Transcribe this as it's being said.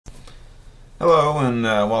Hello and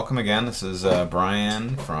welcome again. This is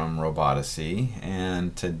Brian from Robodyssey,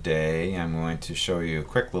 and today I'm going to show you a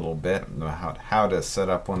quick little bit about how to set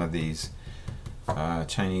up one of these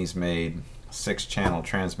Chinese-made 6-channel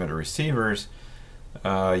transmitter receivers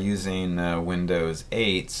using Windows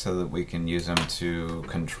 8 so that we can use them to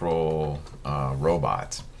control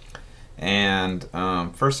robots. And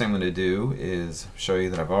first thing I'm going to do is show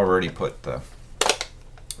you that I've already put the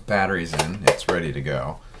batteries in. It's ready to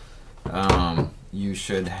go. You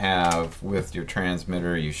should have, with your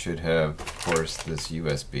transmitter, you should have, of course, this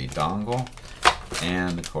USB dongle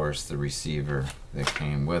and, of course, the receiver that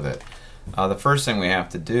came with it. The first thing we have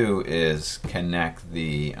to do is connect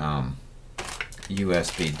the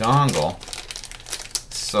USB dongle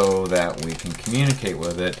so that we can communicate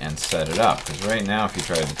with it and set it up. Because right now, if you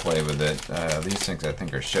try to play with it, these things I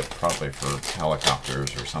think are shipped probably for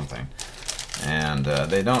helicopters or something. And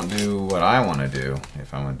they don't do what I want to do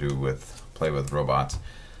if I want to play with robots.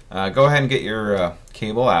 Go ahead and get your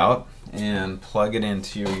cable out and plug it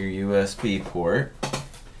into your USB port.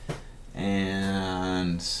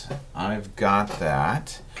 And I've got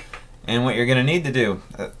that. And what you're going to need to do,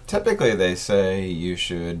 typically they say you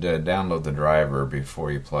should download the driver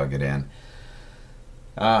before you plug it in.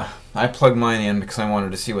 I plugged mine in because I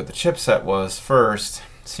wanted to see what the chipset was first.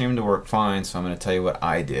 It seemed to work fine, so I'm going to tell you what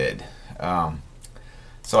I did.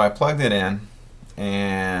 So I plugged it in,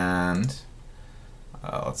 and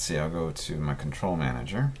let's see, I'll go to my control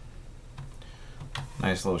manager.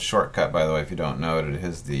 Nice little shortcut, by the way, if you don't know it. It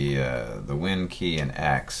is the Win key and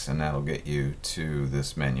X, and that'll get you to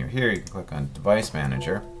this menu here. You can click on Device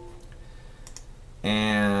Manager,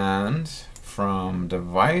 and from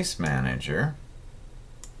Device Manager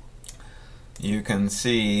you can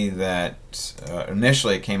see that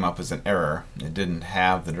initially it came up as an error. It didn't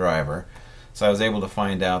have the driver. So I was able to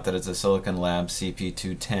find out that it's a Silicon Labs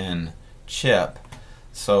CP210 chip.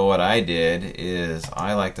 So what I did is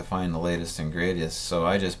I like to find the latest and greatest. So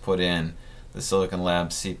I just put in the Silicon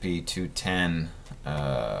Labs CP210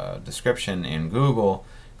 description in Google,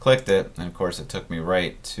 clicked it, and of course it took me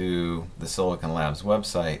right to the Silicon Labs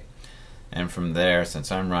website. And from there,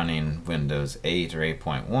 since I'm running Windows 8 or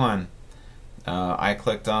 8.1, I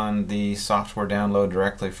clicked on the software download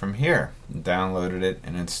directly from here, downloaded it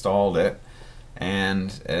and installed it,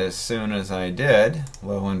 and as soon as I did,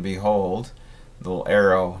 lo and behold, the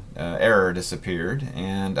little error disappeared,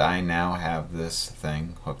 and I now have this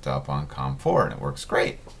thing hooked up on COM4 and it works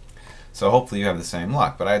great. So hopefully you have the same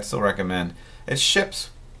luck, but I'd still recommend it.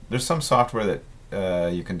 Ships, there's some software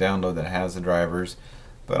that you can download that has the drivers,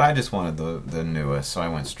 but I just wanted the newest, so I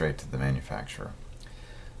went straight to the manufacturer.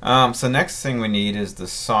 So next thing we need is the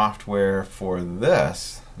software for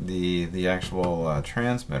this, the actual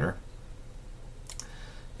transmitter.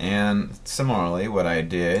 And similarly, what I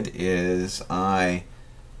did is I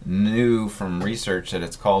knew from research that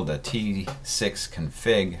it's called a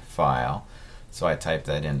T6Config file. So I typed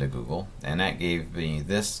that into Google, and that gave me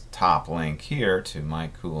this top link here to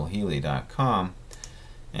mycoolhealy.com.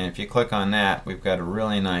 And if you click on that, we've got a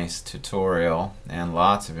really nice tutorial and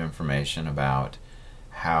lots of information about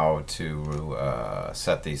how to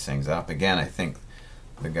set these things up. Again, I think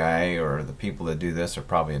the guy or the people that do this are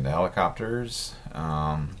probably into helicopters.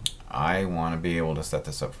 I want to be able to set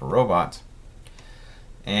this up for robots.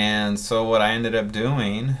 And so what I ended up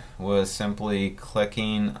doing was simply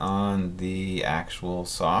clicking on the actual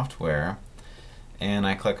software, and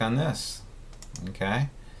I click on this. Okay?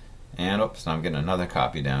 And oops, now I'm getting another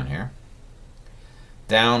copy down here.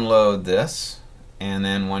 Download this. And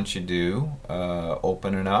then once you do,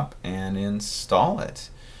 open it up and install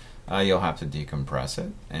it. You'll have to decompress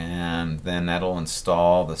it, and then that'll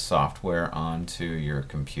install the software onto your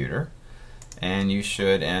computer, and you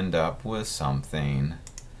should end up with something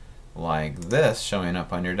like this showing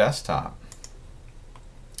up on your desktop.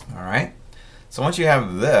 Alright, so once you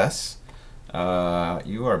have this,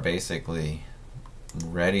 you are basically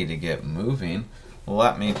ready to get moving.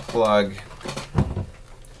 Let me plug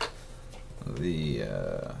the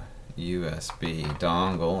USB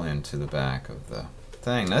dongle into the back of the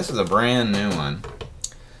thing. This is a brand new one,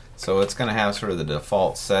 so it's going to have sort of the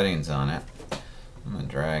default settings on it. I'm going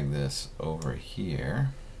to drag this over here,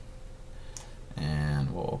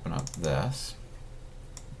 and we'll open up this.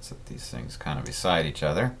 Set these things kind of beside each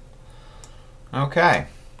other. Okay,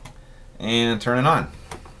 and turn it on.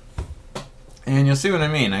 And you'll see what I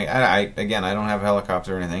mean. Again, I don't have a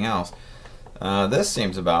helicopter or anything else. This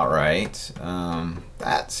seems about right.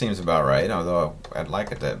 That seems about right, although I'd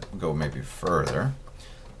like it to go maybe further.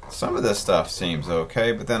 Some of this stuff seems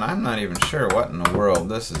okay, but then I'm not even sure what in the world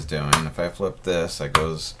this is doing. If I flip this, it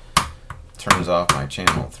goes turns off my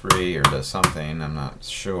channel 3 or does something. I'm not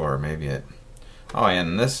sure. Maybe it... Oh,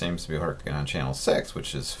 and this seems to be working on channel 6,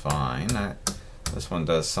 which is fine. This one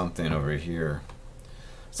does something over here.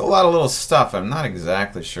 It's a lot of little stuff. I'm not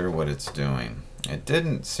exactly sure what it's doing. It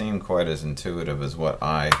didn't seem quite as intuitive as what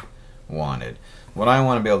I wanted. What I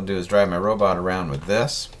want to be able to do is drive my robot around with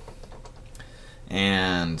this,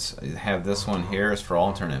 and have this one here is for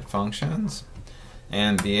alternate functions,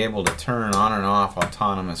 and be able to turn on and off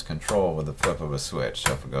autonomous control with the flip of a switch.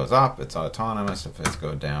 So if it goes up, it's autonomous. If it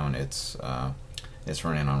goes down, it's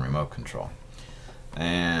running on remote control.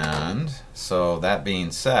 And so that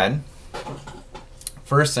being said,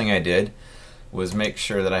 first thing I did was make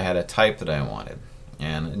sure that I had a type that I wanted.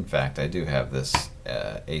 And in fact, I do have this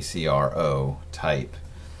ACRO type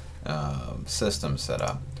system set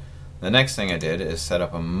up. The next thing I did is set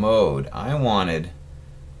up a mode. I wanted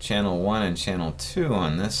channel 1 and channel 2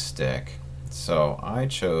 on this stick, so I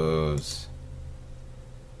chose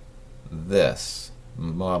this,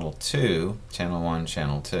 model 2, channel 1,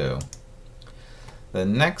 channel 2. The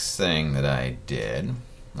next thing that I did,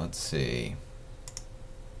 let's see,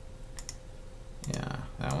 yeah,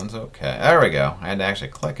 that one's okay. There we go. I had to actually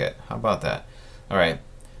click it. How about that? Alright,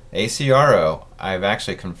 ACRO, I've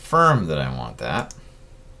actually confirmed that I want that.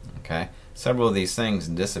 Okay, several of these things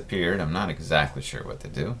disappeared. I'm not exactly sure what to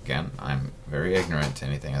do. Again, I'm very ignorant to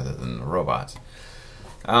anything other than the robots.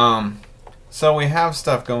 So we have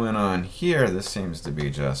stuff going on here. This seems to be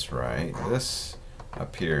just right. This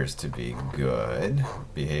appears to be good,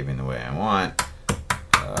 behaving the way I want.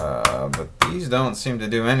 But these don't seem to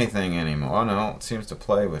do anything anymore. Oh no, it seems to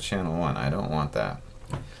play with channel 1. I don't want that.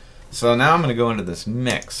 So now I'm going to go into this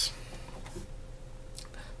mix.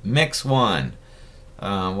 Mix 1.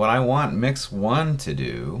 What I want mix 1 to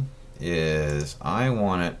do is I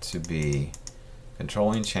want it to be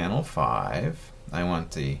controlling channel 5. I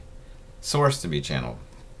want the source to be channel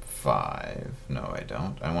 5. No, I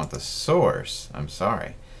don't. I want the source, I'm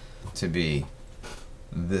sorry, to be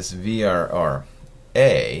this VRRA.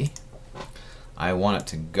 I want it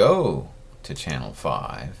to go to channel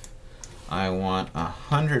 5. I want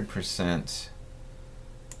 100%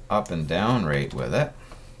 up and down rate with it.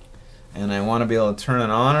 And I want to be able to turn it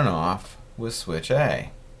on and off with switch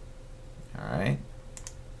A. Alright.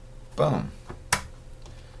 Boom.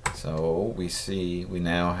 So we see we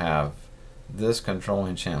now have this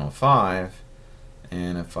controlling channel 5,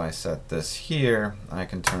 and if I set this here, I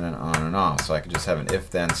can turn it on and off. So I can just have an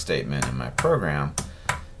if-then statement in my program,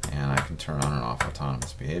 and I can turn on and off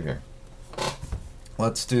autonomous behavior.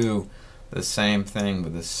 Let's do the same thing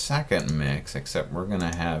with the second mix, except we're going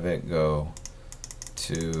to have it go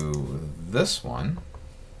to this one.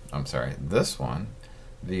 I'm sorry, this one,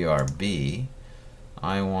 VRB.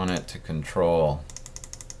 I want it to control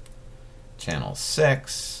channel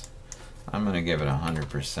 6. I'm going to give it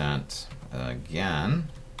 100% again,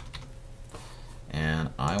 and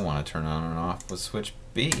I want to turn on and off with switch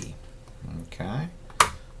B. Okay,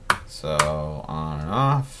 so on and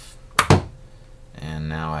off, and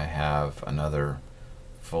now I have another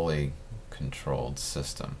fully controlled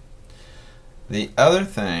system. The other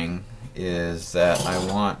thing is that I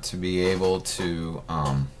want to be able to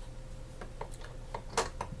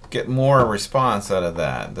get more response out of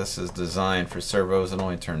that. This is designed for servos that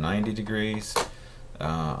only turn 90 degrees.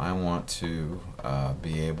 I want to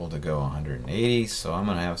be able to go 180, so I'm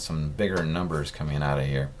going to have some bigger numbers coming out of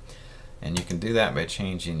here. And you can do that by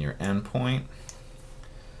changing your endpoint.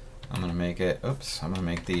 I'm going to make it, oops, I'm going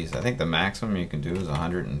to make these, I think the maximum you can do is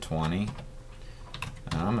 120.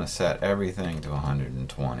 And I'm going to set everything to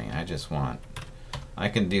 120. I just want, I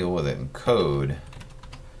can deal with it in code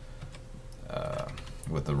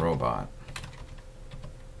with the robot.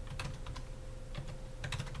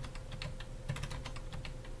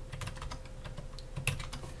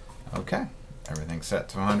 Okay, everything's set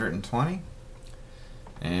to 120.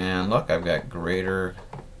 And look, I've got greater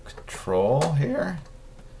control here.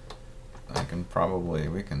 I can probably,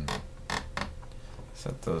 we can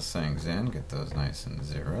set those things in, get those nice and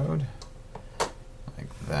zeroed,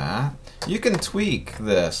 like that. You can tweak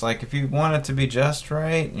this, like if you want it to be just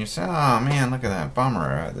right, and you say, oh man, look at that,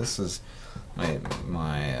 bummer, this is, my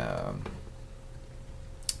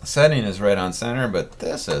setting is right on center, but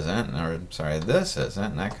this isn't, or sorry, this isn't,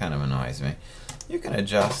 and that kind of annoys me. You can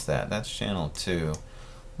adjust that. That's channel 2.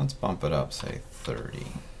 Let's bump it up, say 30.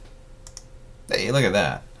 Hey, look at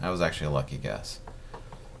that. That was actually a lucky guess.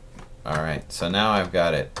 Alright, so now I've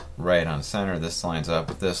got it right on center. This lines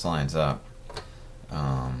up, this lines up.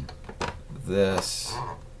 This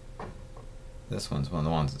one's one of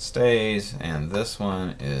the ones that stays, and this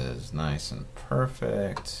one is nice and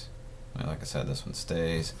perfect. Like I said, this one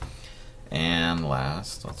stays. And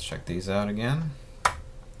last, let's check these out again.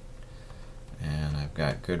 And I've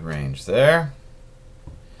got good range there.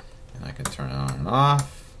 And I can turn it on and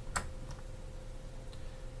off.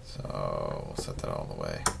 So we'll set that all the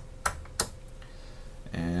way.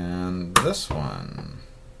 And this one,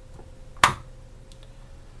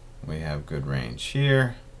 we have good range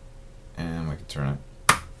here, and we can turn it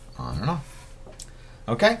on and off.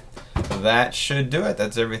 Okay, that should do it.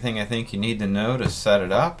 That's everything I think you need to know to set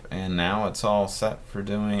it up, and now it's all set for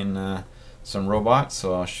doing some robots.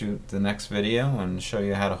 So I'll shoot the next video and show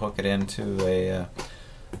you how to hook it into a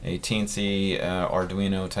teensy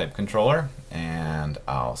Arduino type controller, and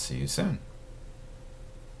I'll see you soon.